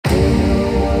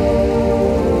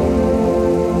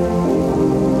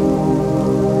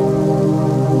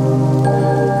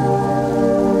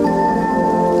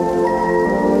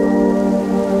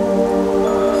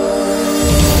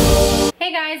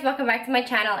my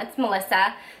channel. It's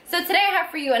Melissa. So today I have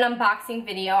for you an unboxing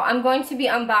video. I'm going to be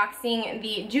unboxing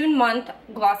the June month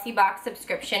Glossy box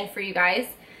subscription for you guys.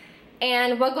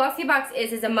 And what Glossy box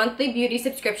is a monthly beauty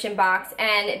subscription box,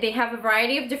 and they have a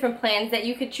variety of different plans that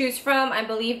you could choose from. I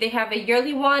believe they have a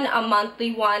yearly one, a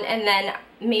monthly one, and then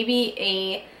maybe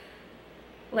a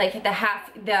the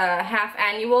half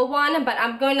annual one, but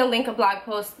I'm going to link a blog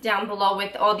post down below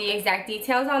with all the exact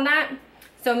details on that.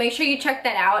 So make sure you check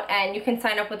that out, and you can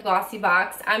sign up with Glossy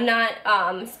box. I'm not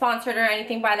sponsored or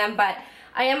anything by them, but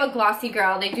I am a Glossy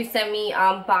girl. They do send me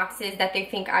boxes that they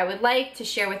think I would like to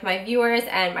share with my viewers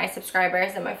and my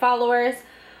subscribers and my followers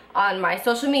on my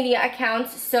social media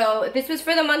accounts. So this was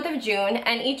for the month of June,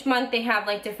 and each month they have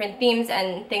like different themes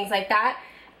and things like that.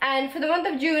 And for the month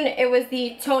of June, it was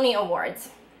the Tony Awards.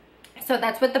 So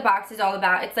that's what the box is all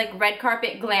about. It's like red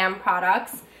carpet glam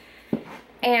products.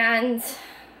 And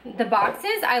the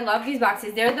boxes, I love these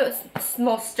boxes. They're the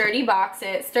most sturdiest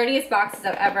boxes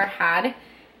I've ever had.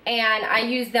 And I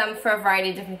use them for a variety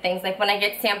of different things. Like when I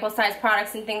get sample size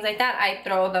products and things like that, I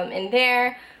throw them in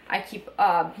there. I keep,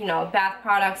 you know, bath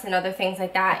products and other things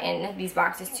like that in these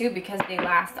boxes too, because they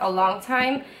last a long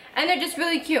time. And they're just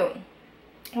really cute.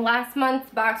 Last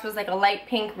month's box was like a light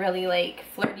pink, really like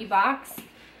flirty box.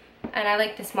 And I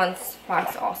like this month's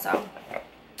box also.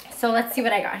 So let's see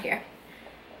what I got here.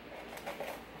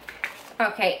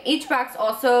 Okay, each box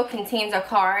also contains a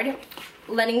card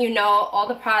letting you know all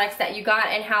the products that you got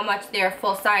and how much their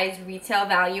full-size retail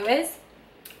value is.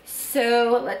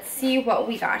 So let's see what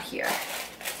we got here.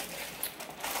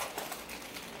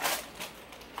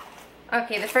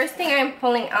 Okay, the first thing I'm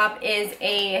pulling up is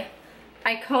a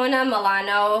Icona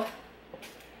Milano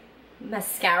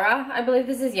mascara. I believe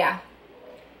this is, yeah.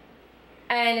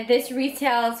 And this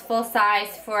retails full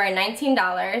size for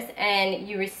 $19, and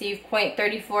you receive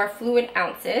 0.34 fluid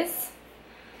ounces.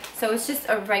 So it's just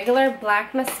a regular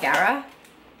black mascara.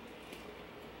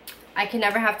 I can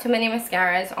never have too many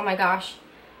mascaras, oh my gosh.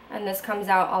 And this comes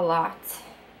out a lot.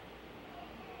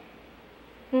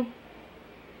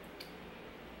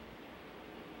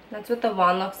 That's what the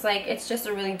wand looks like. It's just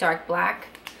a really dark black.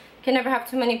 Can never have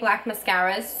too many black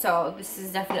mascaras, so this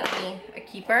is definitely a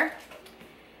keeper.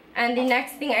 And the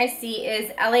next thing I see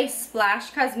is LA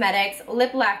Splash Cosmetics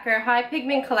Lip Lacquer High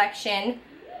Pigment Collection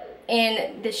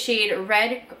in the shade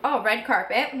Red, Red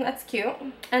Carpet. That's cute.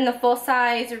 And the full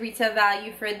size retail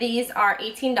value for these are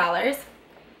 $18.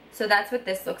 So that's what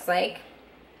this looks like.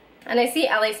 And I see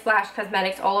LA Splash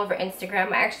Cosmetics all over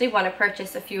Instagram. I actually want to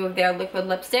purchase a few of their liquid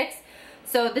lipsticks.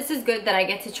 So this is good that I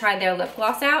get to try their lip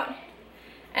gloss out.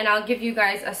 And I'll give you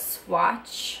guys a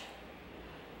swatch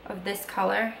of this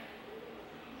color.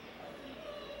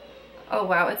 Oh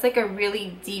wow, it's like a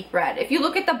really deep red. If you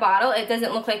look at the bottle, it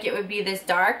doesn't look like it would be this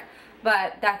dark,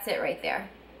 but that's it right there.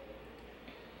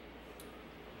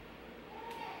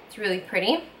 It's really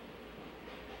pretty.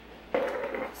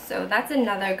 So that's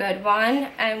another good one.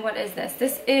 And what is this?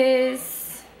 This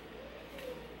is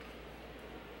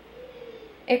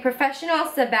a Professional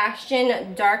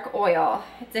Sebastian Dark Oil.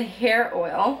 It's a hair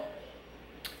oil,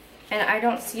 and I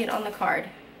don't see it on the card.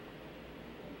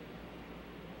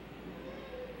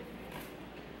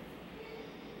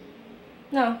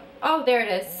 No. Oh, there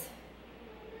it is.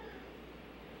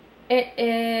 It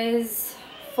is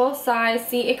full size.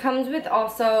 See, it comes with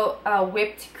also a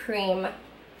whipped cream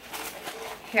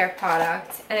hair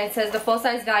product. And it says the full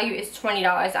size value is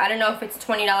 $20. I don't know if it's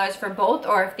 $20 for both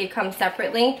or if they come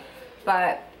separately.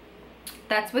 But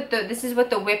that's what this is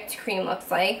what the whipped cream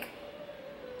looks like.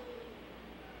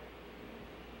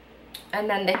 And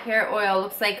then the hair oil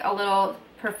looks like a little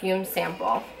perfume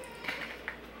sample.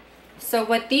 So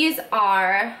what these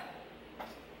are,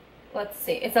 let's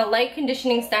see, it's a light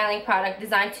conditioning styling product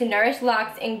designed to nourish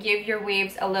locks and give your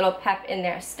waves a little pep in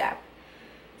their step.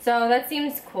 So that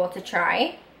seems cool to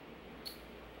try.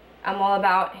 I'm all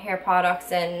about hair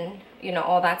products and, you know,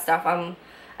 all that stuff. I'm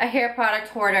a hair product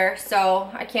hoarder,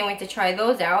 so I can't wait to try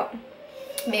those out.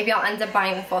 Maybe I'll end up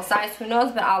buying the full size, who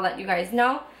knows, but I'll let you guys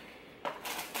know.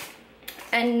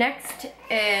 And next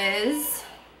is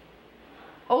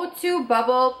O2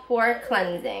 Bubble Pore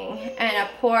Cleansing and a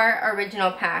Pore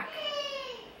Original Pack.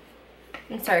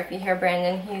 I'm sorry if you hear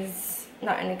Brandon, he's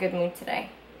not in a good mood today.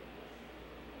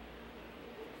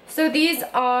 So these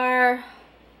are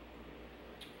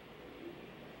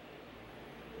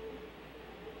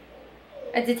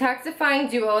a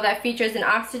detoxifying duo that features an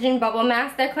oxygen bubble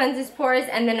mask that cleanses pores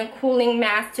and then a cooling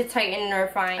mask to tighten and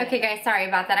refine. Okay guys, sorry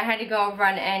about that. I had to go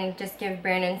run and just give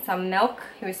Brandon some milk.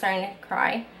 He was starting to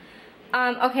cry.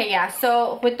 Okay, yeah,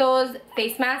 so with those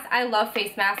face masks, I love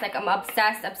face masks. Like, I'm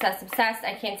obsessed.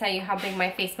 I can't tell you how big my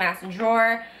face mask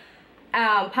drawer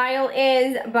pile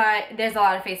is, but there's a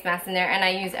lot of face masks in there and I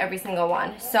use every single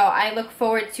one. So I look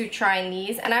forward to trying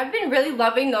these, and I've been really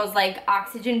loving those like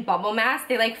oxygen bubble masks.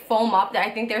 They like foam up. I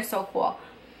think they're so cool.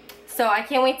 So I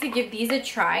can't wait to give these a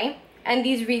try. And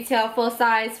these retail full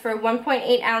size for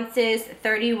 1.8 ounces,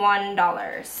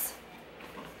 $31.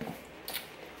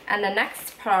 And the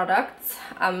next product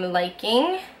I'm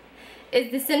liking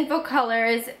is the Sinful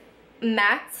Colors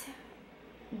Matte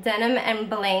Denim and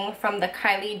Bling from the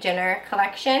Kylie Jenner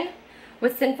collection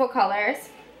with Sinful Colors.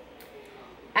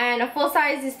 And a full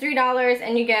size is $3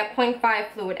 and you get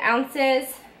 0.5 fluid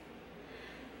ounces.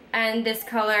 And this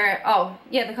color, oh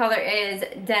yeah, the color is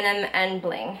Denim and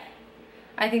Bling.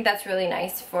 I think that's really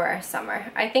nice for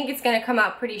summer. I think it's gonna come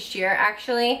out pretty sheer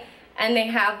actually, and they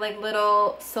have like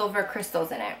little silver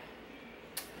crystals in it.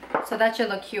 So that should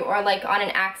look cute, or like on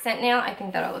an accent nail, I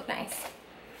think that'll look nice.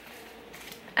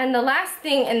 And the last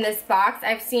thing in this box,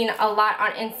 I've seen a lot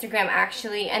on Instagram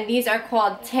actually, and these are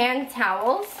called tan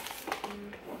towels.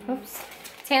 Oops.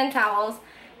 Tan towels,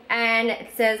 and it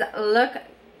says look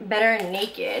better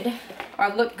naked, or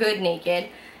look good naked.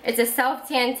 It's a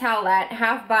self-tan towelette,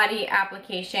 half body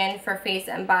application for face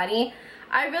and body.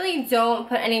 I really don't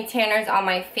put any tanners on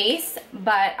my face,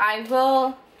 but I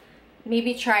will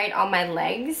maybe try it on my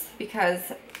legs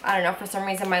because I don't know, for some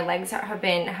reason my legs have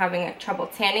been having trouble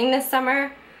tanning this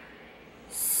summer.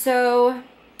 So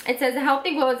it says a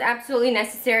healthy glow is absolutely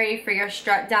necessary for your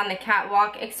strut down the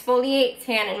catwalk. Exfoliate,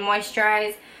 tan, and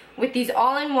moisturize with these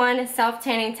all-in-one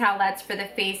self-tanning towelettes for the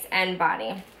face and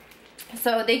body.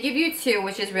 So they give you two,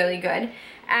 which is really good.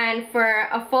 And for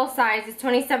a full size, it's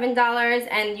 $27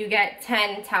 and you get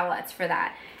 10 towelettes for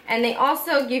that. And they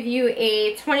also give you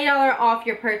a $20 off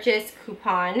your purchase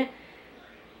coupon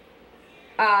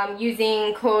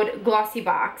using code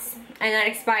GLOSSYBOX. And that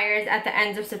expires at the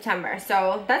end of September.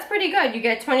 So that's pretty good. You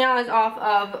get $20 off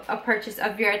of a purchase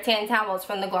of your tan towels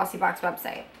from the GLOSSYBOX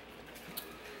website.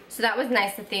 So that was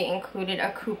nice that they included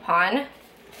a coupon.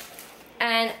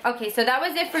 And okay, so that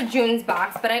was it for June's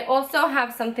box, but I also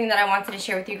have something that I wanted to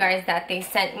share with you guys that they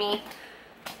sent me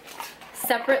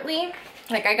separately.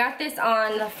 Like I got this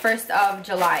on the 1st of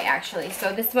July actually,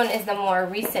 so this one is the more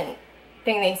recent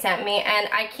thing they sent me, and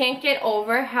I can't get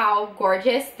over how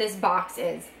gorgeous this box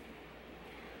is.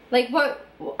 Like what,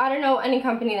 I don't know any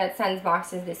company that sends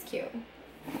boxes this cute.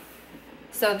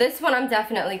 So this one I'm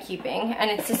definitely keeping,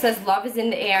 and it just says love is in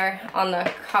the air on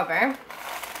the cover.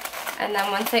 And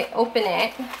then once I open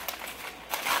it,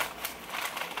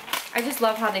 I just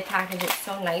love how they package it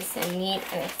so nice and neat,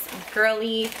 and it's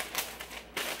girly.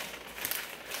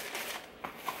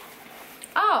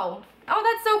 Oh,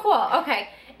 that's so cool. Okay,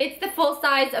 it's the full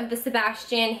size of the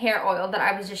Sebastian hair oil that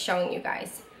I was just showing you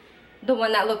guys. The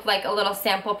one that looked like a little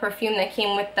sample perfume that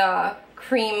came with the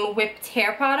cream whipped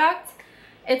hair product.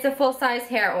 It's a full size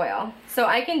hair oil. So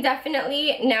I can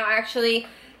definitely now actually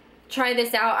try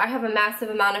this out. I have a massive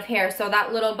amount of hair, so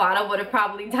that little bottle would have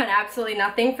probably done absolutely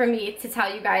nothing for me to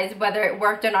tell you guys whether it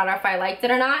worked or not, or if I liked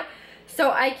it or not.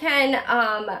 So I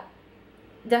can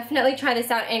definitely try this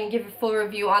out and give a full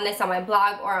review on this on my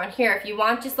blog or on here. If you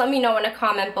want, just let me know in a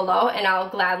comment below and I'll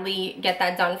gladly get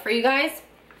that done for you guys.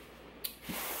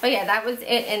 But yeah, that was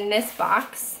it in this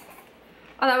box.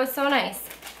 Oh, that was so nice.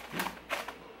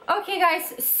 Okay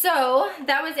guys, so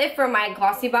that was it for my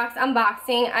Glossy box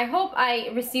unboxing. I hope I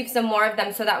received some more of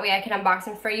them so that way I can unbox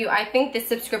them for you. I think this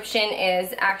subscription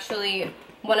is actually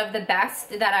one of the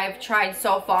best that I've tried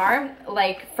so far.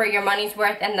 Like for your money's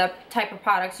worth and the type of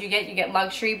products you get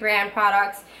luxury brand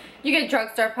products, you get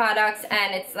drugstore products,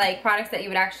 and it's like products that you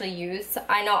would actually use.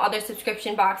 I know other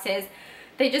subscription boxes,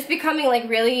 they just becoming like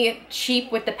really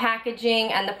cheap with the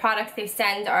packaging, and the products they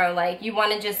send are like, you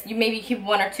want to just, you maybe keep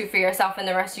one or two for yourself and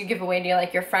the rest you give away to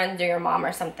like your friends or your mom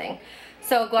or something.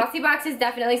 So Glossy Box is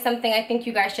definitely something I think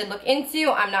you guys should look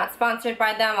into. I'm not sponsored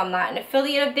by them, I'm not an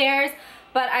affiliate of theirs,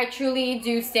 but I truly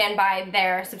do stand by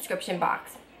their subscription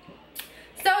box.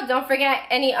 So don't forget,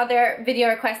 any other video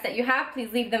requests that you have,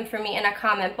 please leave them for me in a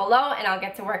comment below and I'll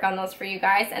get to work on those for you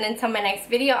guys. And until my next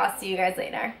video, I'll see you guys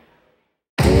later.